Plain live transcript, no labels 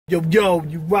Yo,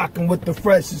 you rockin' with the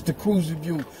freshest, the KRUZE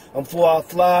review. I'm 4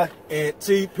 Fly and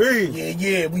TP.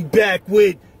 Yeah, we back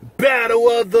with Battle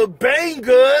of the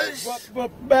Bangers.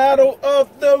 Battle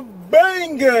of the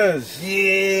Bangers.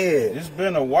 Yeah. It's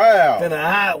been a while. Been a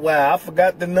hot while. I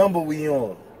forgot the number we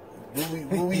on.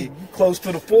 We close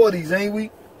to the 40s, ain't we?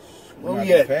 Where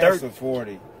we at? Past the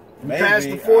 40. Maybe, past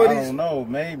the 40s? I don't know.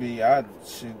 Maybe.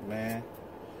 Shoot, man.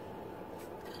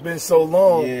 Been so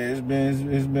long. Yeah, it's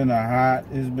been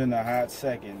a hot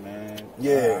second, man.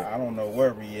 Yeah. I don't know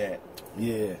where we at.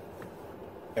 Yeah.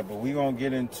 But we gonna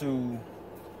get into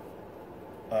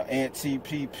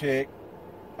TP pick.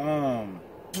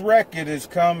 This record is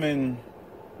coming.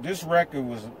 This record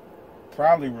was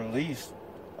probably released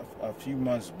a few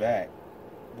months back,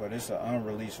 but it's an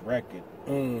unreleased record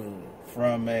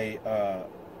from a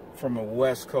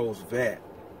West Coast vet.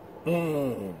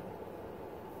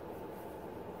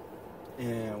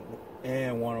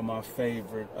 And one of my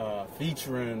favorite,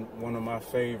 featuring one of my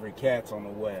favorite cats on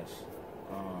the West.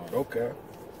 Okay.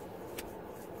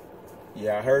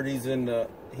 Yeah, I heard he's in the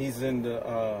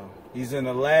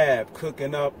lab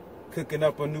cooking up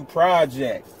a new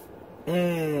project. I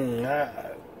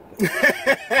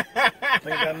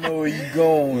think I know where you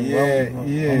going. Yeah, I'm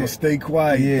gonna stay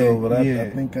quiet though, but I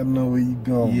think I know where you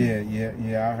going.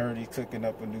 Yeah. I heard he's cooking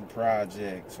up a new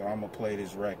project, so I'm gonna play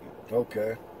this record.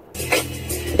 Okay.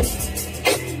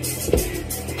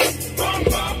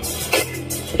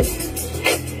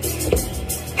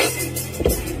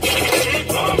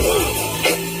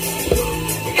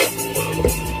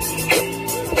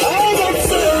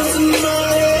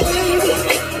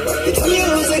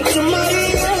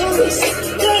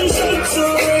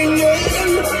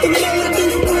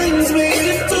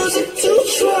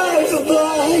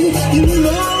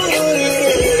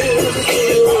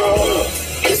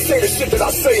 That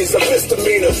I say is a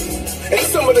misdemeanor, and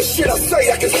some of the shit I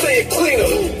say, I can say it cleaner.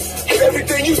 But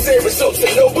everything you say results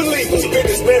in no believers.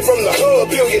 Businessmen from the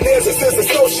hood, billionaires and his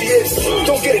associates.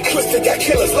 Don't get it twisted, got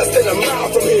killers less than a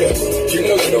mile from here. You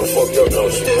know you don't fuck your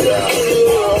nose.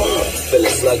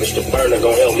 Feeling sluggish, the burner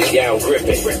gon' help me down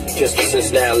gripping. Pistols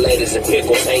and now ladies and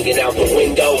pickles hanging out the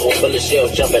window. One full of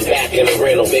shells jumping back in the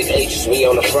rental. Big H's, we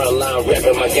on the front line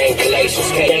repping my gang relations.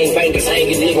 Gang bangers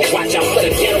hanging, nigga, watch out for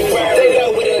the ghetto bird. They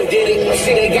know we done did it.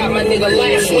 See, they got my nigga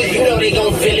last week. You know they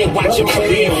gon' feel it. Watching my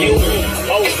rear view.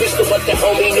 Old pistol, but the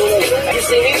homie knew. You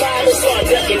see me riding, start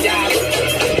ducking diving.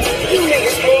 You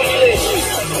niggas foolish.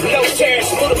 No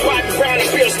terrorists, move the pot around and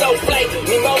beer slow flake.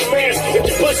 Need more mirrors. If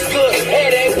the push good,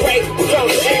 head ain't break. We gon'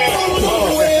 share.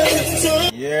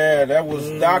 Yeah, that was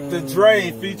Dr.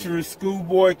 Dre featuring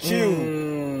Schoolboy Q.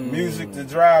 Music to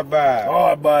drive by.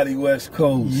 Hard body West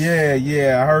Coast.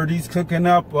 Yeah. I heard he's cooking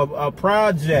up a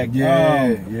project.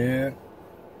 Yeah.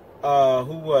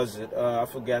 Who was it? I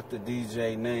forgot the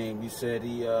DJ name. He said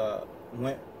he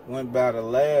went by the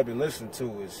lab and listened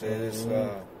to it. Said it's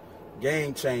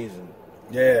game changing.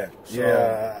 Yeah.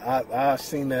 I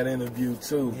seen that interview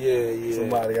too. Yeah.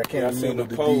 Somebody, I can't remember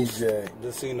the post, DJ.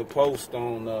 Just seen the post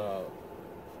on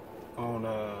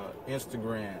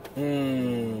Instagram.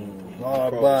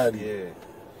 Hard body. Yeah.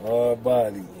 Hard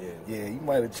body. Yeah. You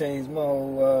might have changed my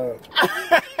whole.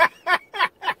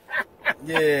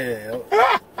 Yeah.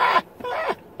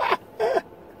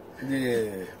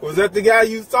 Was that the guy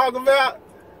you was talking about?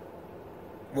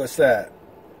 What's that?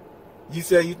 You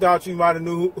said you thought you might have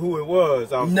knew who it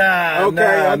was. Nah.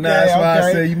 That's why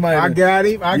I said you might have. I got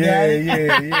him. Yeah.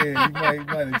 You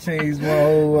might have changed my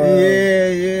whole.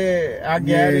 I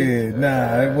got it.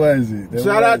 Nah, it wasn't.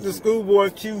 Shout out to Schoolboy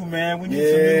Q, man. We need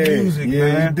some new music, man.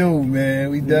 Yeah, we do, man.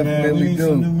 We definitely we need do.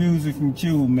 some new music from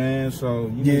Q, man. So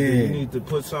you need to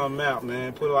put something out,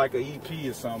 man. Put like an EP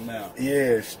or something out.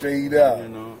 Yeah, straight up. You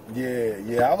know.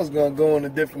 Yeah. I was gonna go in a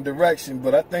different direction,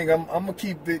 but I think I'm gonna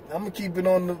keep it. I'm gonna keep it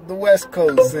on the West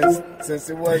Coast since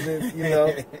it wasn't,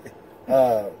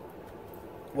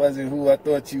 wasn't who I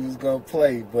thought you was gonna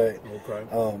play. But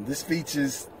this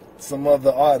features some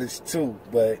other artists too.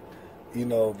 But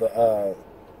the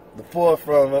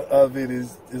forefront of it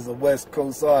is a West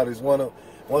Coast artist. One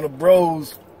of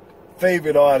Bro's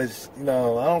favorite artists. I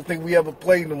don't think we ever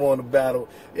played them on the battle.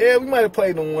 Yeah, we might have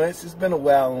played them once. It's been a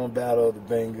while on Battle of the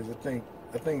Bangers. I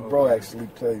think Bro actually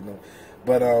played them.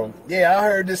 But I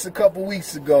heard this a couple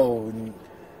weeks ago, and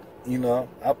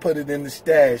I put it in the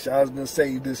stash. I was gonna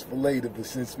save this for later, but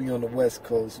since we on the West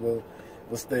Coast, we'll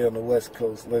stay on the West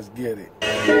Coast. Let's get it.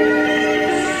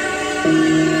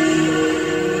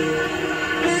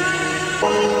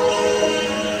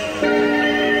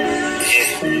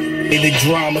 In the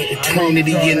drama,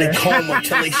 eternity in the coma,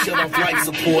 till they shut off life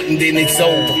support and then it's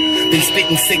over. Been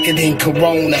spitting sicker than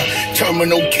Corona.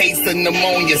 Terminal case of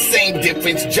pneumonia. Same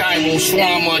difference, gyro,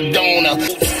 trauma, donor.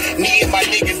 Me and my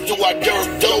niggas do our dirt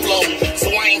dolo. So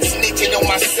I ain't snitching on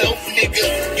myself, nigga.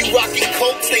 You rockin'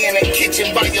 coke, stay in the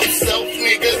kitchen by yourself,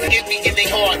 nigga. If me get they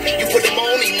hard, you put them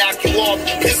on, he knock you off.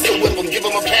 Pistol whip them, give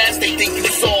them a pass, they think you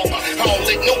soft. I don't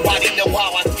let nobody know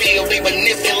how I feel. They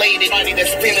manipulated, body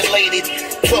that's stimulated.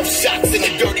 12 shots in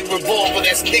a dirty revolver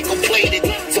that's nickel plated.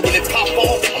 So when it pop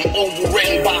off, I'm over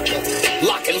red vodka.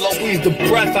 Lock and low. Squeeze the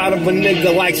breath out of a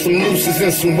nigga like some nooses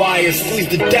and some wires. Squeeze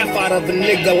the death out of a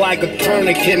nigga like a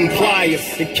tourniquet and pliers.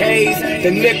 The K's,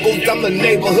 the nickels, I'm the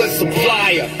neighborhood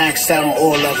supplier. Maxed out on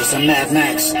all levels, I'm Mad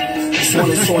Max. This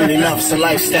one is touring enough, it's a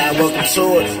lifestyle, welcome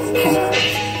to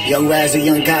it. Young Razzie,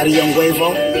 young Gotti, young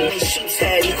Wavo. Sheep's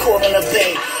head, you calling a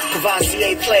babe.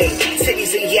 Cavassier play,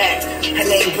 titties and yak. Her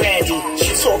name Brandy,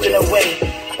 she talking away.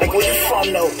 Like where you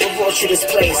from though, what brought you this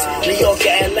place? New York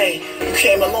or LA, you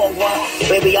came a long while.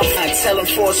 Baby, I'm not telling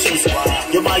fortunes.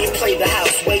 Yo, ma, you played the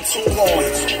house way too long.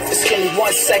 Just give me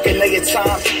 1 second of your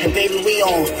time, and baby, we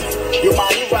on. Yo, ma,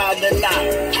 you riding or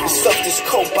not? You stuff this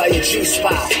coke by your juice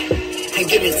spot. And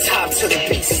give me top to the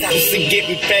beat stop. Used to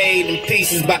getting paid in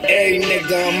pieces by every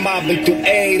nigga. I'm mobbing through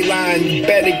a line. You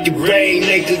better get brave,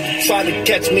 nigga. You try to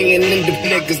catch me and then the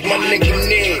niggas, my nigga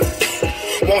niggas.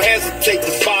 Won't hesitate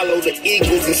to follow the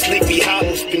Eagles and Sleepy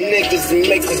Hollows. The niggas and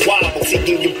make them wobble.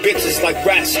 Taking your bitches like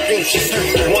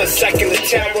Rasputin. 1 second of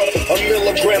terror, a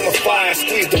milligram of fire.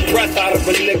 Squeeze the breath out of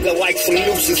a nigga like some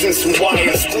nooses and some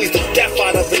wires. Squeeze the death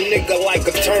out of a nigga like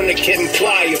a tourniquet and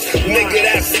pliers. Nigga,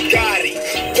 that's Gotti.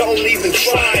 Don't even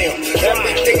try him.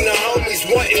 Everything the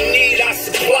homies want and need, I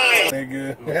supply them.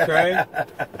 Okay.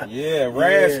 Yeah,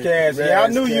 Razcast. Yeah, I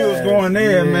knew you was going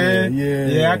there, man.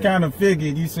 Yeah, I kind of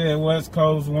figured. You said West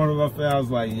Coast, one of us. I was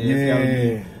like, yeah, it's gotta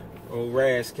be old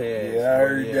Razcast. Yeah, I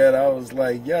heard that. I was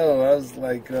like,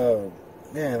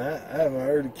 man, I haven't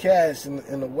heard of Cash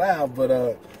in a while, but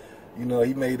you know,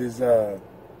 he made his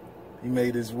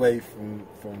way from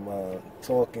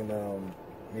talking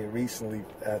here recently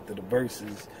after the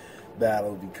Versus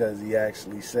battle, because he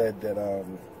actually said that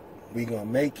We Gonna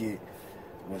Make It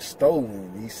was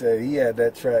stolen. He said he had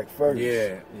that track first.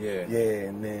 Yeah,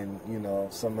 and then, you know,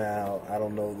 somehow, I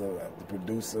don't know, the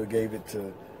producer gave it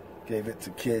to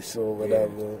Kiss or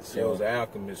whatever. Yeah. So it was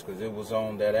Alchemist, because it was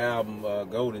on that album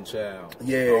Golden Child.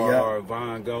 Or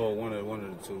Von Gold, one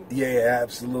of the two. Yeah,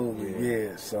 absolutely.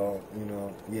 Yeah. So, you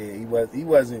know, he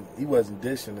wasn't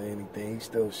dishing or anything. He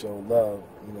still showed love.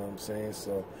 You know what I'm saying?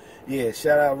 So, yeah,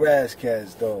 shout out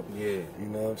Razcast though. Yeah. You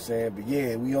know what I'm saying? But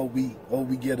yeah, we hope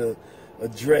we get a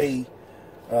Dre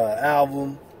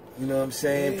album. You know what I'm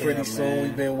saying? Yeah, pretty soon.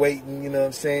 We've been waiting. You know what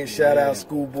I'm saying? Shout out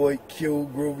Schoolboy Q,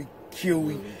 Groovy Q.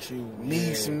 We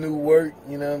need some new work.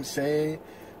 You know what I'm saying?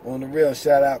 On the real,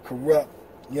 shout out Corrupt,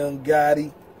 Young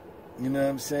Gotti. You know what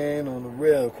I'm saying? On the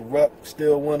real, Corrupt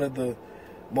still one of the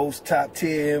most top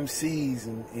tier MCs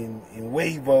in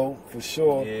Wavo for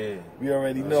sure. Yeah, we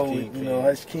already know it. You know,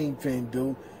 Hush Kingpin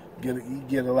do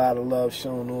get a lot of love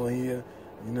shown on here.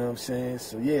 You know what I'm saying?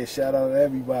 So yeah, shout out to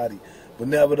everybody. But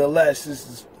nevertheless, this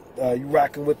is you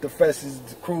rocking with the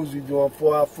freshest KRUZE. We doing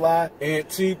 4 Hour Fly and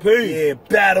TP. Yeah,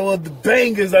 Battle of the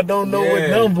Bangers. I don't know what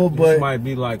number, but this might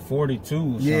be like 42.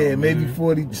 Or yeah, maybe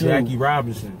 42. Jackie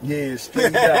Robinson. Yeah,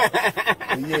 straight up.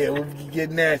 Yeah, we'll be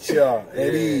getting at y'all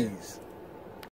at ease.